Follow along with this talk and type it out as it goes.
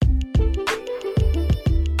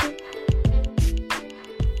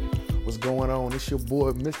It's your boy,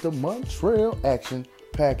 Mr. Montreal Action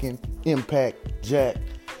Packing Impact Jack.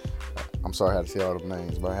 I'm sorry I had to say all them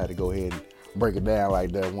names, but I had to go ahead and break it down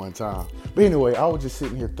like that one time. But anyway, I was just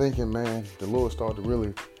sitting here thinking, man, the Lord started to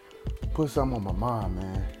really put something on my mind,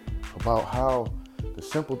 man, about how the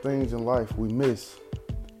simple things in life we miss,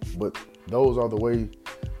 but those are the way.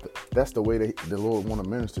 That's the way the Lord want to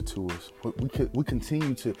minister to us. We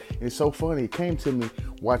continue to. And it's so funny. It came to me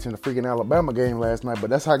watching the freaking Alabama game last night. But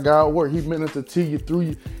that's how God works. He ministered to you through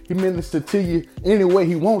you. He ministered to you any way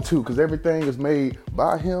He wants to, because everything is made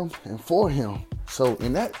by Him and for Him. So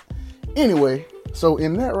in that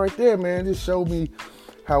right there, man, just showed me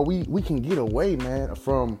how we can get away, man,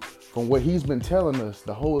 from what He's been telling us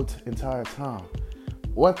the whole entire time.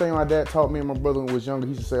 One thing my dad taught me and my brother when we was younger,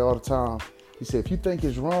 he used to say all the time. He said, if you think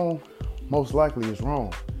it's wrong, most likely it's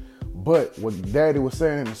wrong. But what Daddy was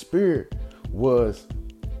saying in the spirit was,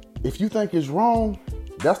 if you think it's wrong,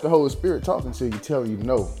 that's the Holy Spirit talking to you, telling you,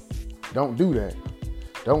 no, don't do that.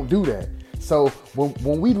 Don't do that. So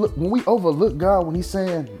when we overlook God, when He's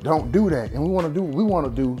saying, don't do that, and we want to do what we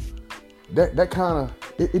want to do, that kind of,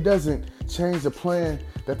 it doesn't change the plan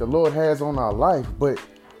that the Lord has on our life, but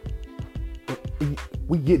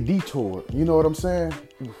we get detoured. You know what I'm saying?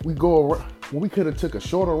 We go around. When we could have took a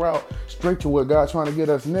shorter route straight to where God's trying to get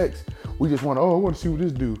us next, we just want to, I want to see what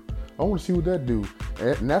this do. I want to see what that do.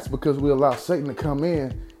 And that's because we allow Satan to come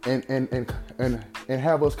in and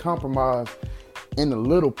have us compromise in the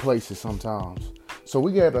little places sometimes. So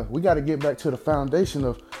we gotta get back to the foundation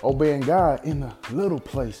of obeying God in the little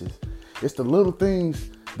places. It's the little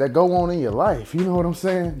things that go on in your life. You know what I'm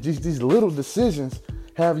saying? Just these little decisions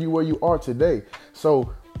have you where you are today.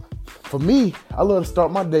 So for me, I love to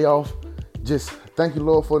start my day off just thank you,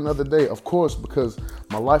 Lord, for another day. Of course, because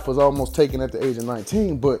my life was almost taken at the age of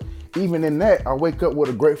 19. But even in that, I wake up with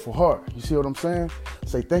a grateful heart. You see what I'm saying?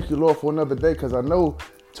 Say thank you, Lord, for another day, because I know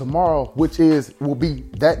tomorrow, which will be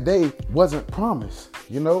that day, wasn't promised,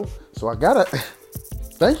 you know? So I gotta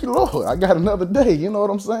thank you, Lord. I got another day. You know what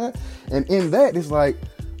I'm saying? And in that, it's like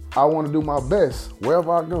I want to do my best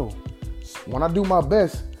wherever I go. When I do my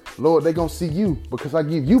best, Lord, they're going to see you because I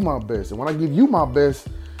give you my best. And when I give you my best,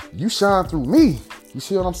 you shine through me. You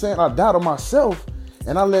see what I'm saying? I die to myself,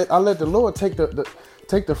 and I let the Lord take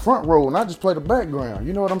the front row, and I just play the background.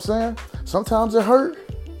 You know what I'm saying? Sometimes it hurt.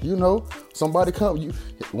 You know, somebody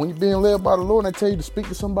when you're being led by the Lord and they tell you to speak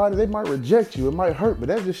to somebody, they might reject you. It might hurt, but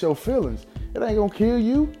that's just your feelings. It ain't gonna kill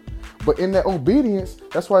you. But in that obedience,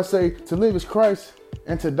 that's why I say to live is Christ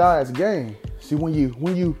and to die is gain. See, when you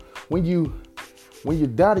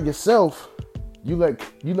die to yourself, you let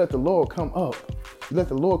the Lord come up. You let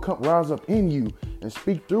the Lord rise up in you and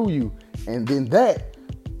speak through you. And then that,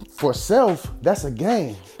 for self, that's a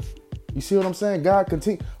gain. You see what I'm saying? God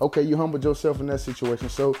continue. Okay, you humbled yourself in that situation.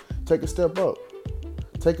 So take a step up.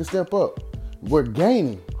 Take a step up. We're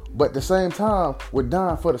gaining. But at the same time, we're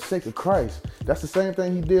dying for the sake of Christ. That's the same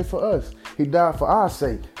thing He did for us. He died for our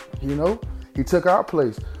sake. You know? He took our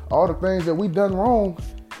place. All the things that we done wrong,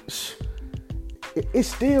 it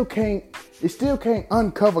still can't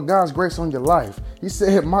uncover God's grace on your life. He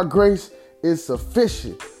said, my grace is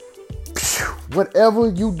sufficient. Whatever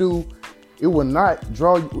you do, it will not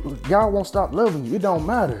draw you. God won't stop loving you. It don't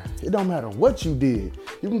matter. It don't matter what you did.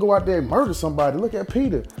 You can go out there and murder somebody. Look at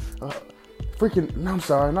Peter. I'm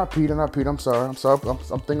sorry, not Peter. I'm sorry. I'm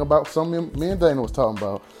thinking about something me and Dana was talking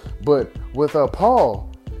about. But with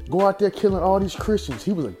Paul, go out there killing all these Christians.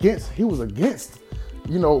 He was against,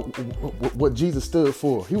 you know, what Jesus stood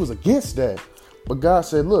for. He was against that. But God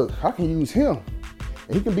said, look, I can use him.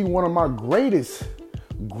 And he can be one of my greatest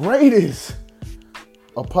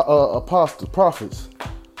apostles, prophets,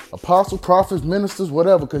 ministers,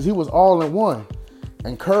 whatever, because he was all in one.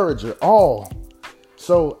 Encourager, all.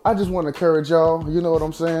 So I just want to encourage y'all, you know what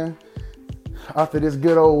I'm saying? After this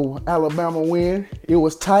good old Alabama win, it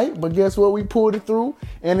was tight, but guess what? We pulled it through,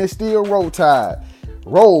 and it's still Roll Tide.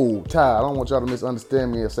 Roll Tide. I don't want y'all to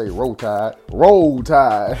misunderstand me and say Roll Tide. Roll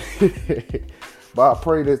Tide. But I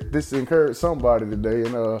pray that this encouraged somebody today,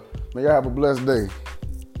 and may y'all have a blessed day.